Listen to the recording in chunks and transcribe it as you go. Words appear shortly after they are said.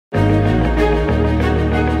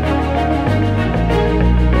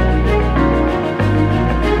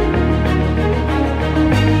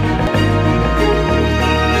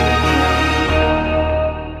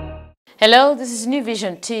Hello, this is New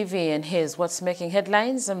Vision TV and here's what's making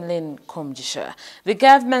headlines. I'm Lynn Komjisha. The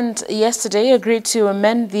government yesterday agreed to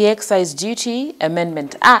amend the Excise Duty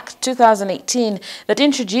Amendment Act 2018 that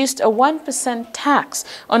introduced a 1% tax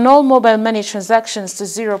on all mobile money transactions to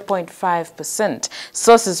 0.5%.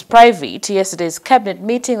 Sources privy to yesterday's cabinet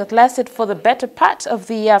meeting that lasted for the better part of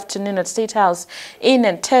the afternoon at State House in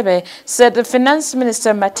Entebbe said the Finance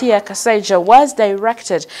Minister Matia Kasaija was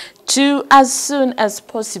directed to, as soon as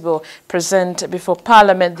possible, present before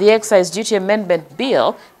Parliament the Excise Duty Amendment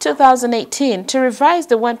Bill 2018 to revise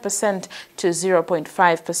the 1% to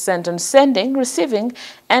 0.5% on sending, receiving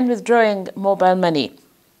and withdrawing mobile money.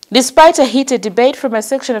 Despite a heated debate from a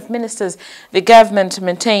section of ministers, the government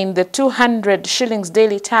maintained the 200 shillings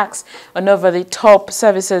daily tax on over-the-top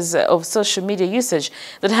services of social media usage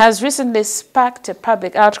that has recently sparked a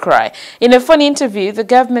public outcry. In a phone interview, the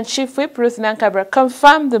government chief whip Ruth Nankabra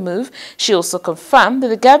confirmed the move. She also confirmed that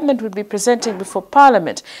the government would be presenting before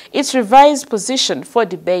Parliament its revised position for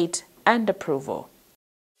debate and approval.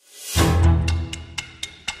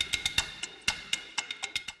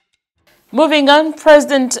 Moving on,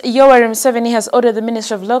 President Yoweri Museveni has ordered the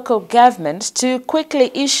Ministry of Local Government to quickly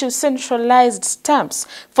issue centralized stamps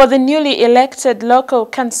for the newly elected local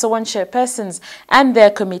council chairpersons and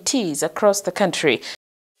their committees across the country.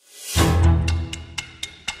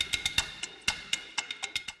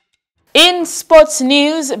 In sports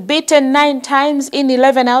news, beaten 9 times in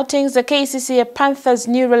 11 outings, the KCCA Panthers'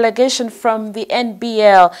 new relegation from the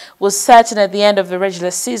NBL was certain at the end of the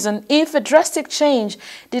regular season if a drastic change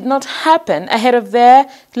did not happen ahead of their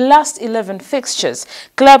last 11 fixtures.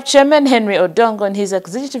 Club chairman Henry Odongo and his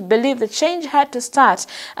executive believe the change had to start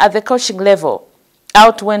at the coaching level.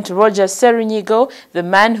 Out went Roger Serunyigo, the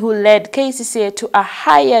man who led KCCA to a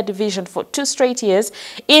higher division for 2 straight years.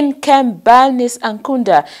 In came Balnis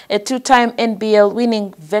Ankunda, a 2-time NBL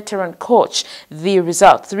winning veteran coach. The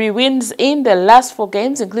result, 3 wins in the last 4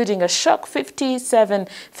 games, including a shock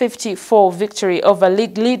 57-54 victory over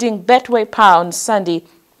league-leading Betway Power on Sunday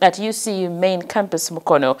at UCU main campus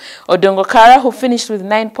Mukono. Odongo Kara, who finished with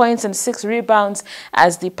 9 points and 6 rebounds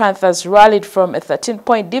as the Panthers rallied from a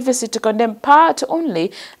 13-point deficit to condemn Power to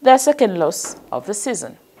only their second loss of the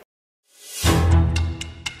season.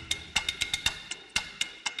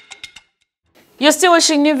 You're still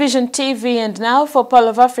watching New Vision TV, and now for Pearl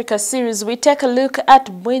of Africa series, we take a look at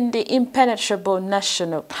Bwindi Impenetrable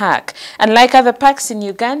National Park. Unlike other parks in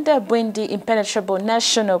Uganda, Bwindi Impenetrable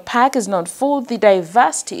National Park is known for the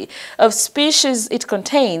diversity of species it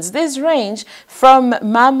contains. These range from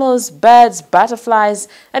mammals, birds, butterflies,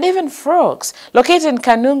 and even frogs. Located in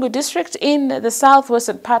Kanungu district in the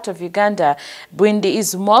southwestern part of Uganda, Bwindi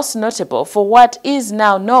is most notable for what is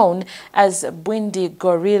now known as Bwindi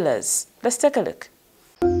gorillas. Let's take a look.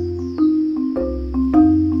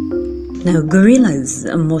 Now, gorillas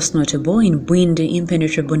are most notable in Bwindi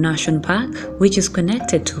Impenetrable National Park, which is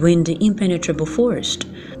connected to Bwindi Impenetrable Forest.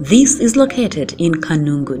 This is located in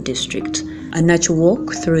Kanungu district. A natural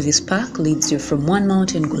walk through this park leads you from one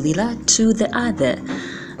mountain gorilla to the other.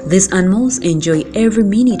 These animals enjoy every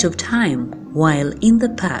minute of time while in the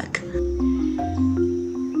park.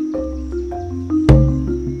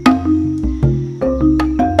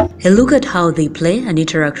 A look at how they play and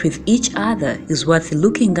interact with each other is worth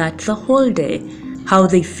looking at the whole day. How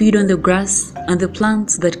they feed on the grass and the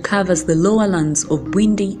plants that covers the lower lands of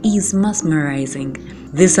Bwindi is mesmerizing.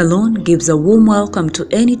 This alone gives a warm welcome to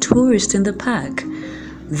any tourist in the park.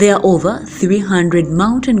 There are over 300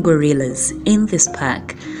 mountain gorillas in this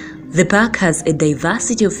park. The park has a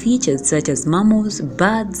diversity of features such as mammals,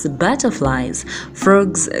 birds, butterflies,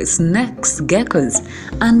 frogs, snakes, geckos,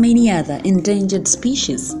 and many other endangered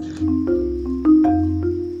species.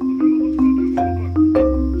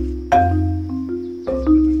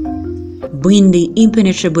 Bwindi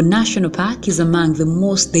Impenetrable National Park is among the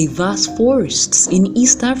most diverse forests in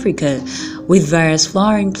East Africa, with various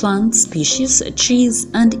flowering plant species, trees,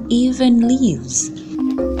 and even leaves.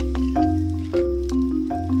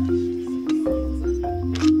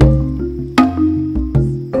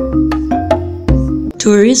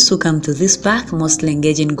 Tourists who come to this park mostly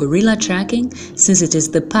engage in gorilla tracking, since it is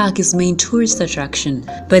the park's main tourist attraction.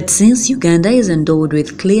 But since Uganda is endowed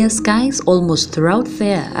with clear skies almost throughout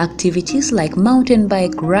there, activities like mountain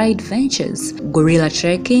bike ride ventures, gorilla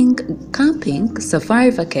trekking, camping, safari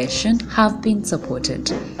vacation have been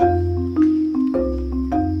supported.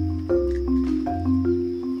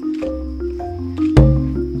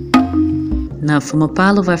 Now, for more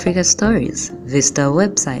Pearl of Africa stories, visit our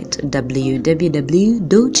website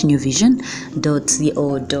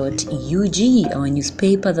www.newvision.co.ug. Our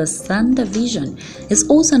newspaper, The Sunday Vision, is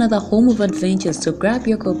also another home of adventures, so grab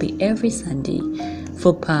your copy every Sunday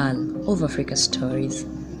for Pearl of Africa stories.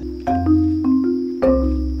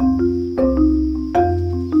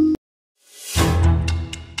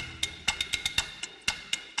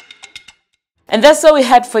 And that's all we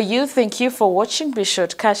had for you. Thank you for watching. Be sure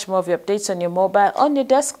to catch more of your updates on your mobile, on your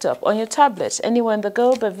desktop, on your tablet, anywhere in the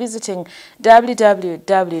globe by visiting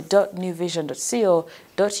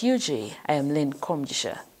www.newvision.co.ug. I am Lynn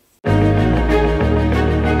Komjisha.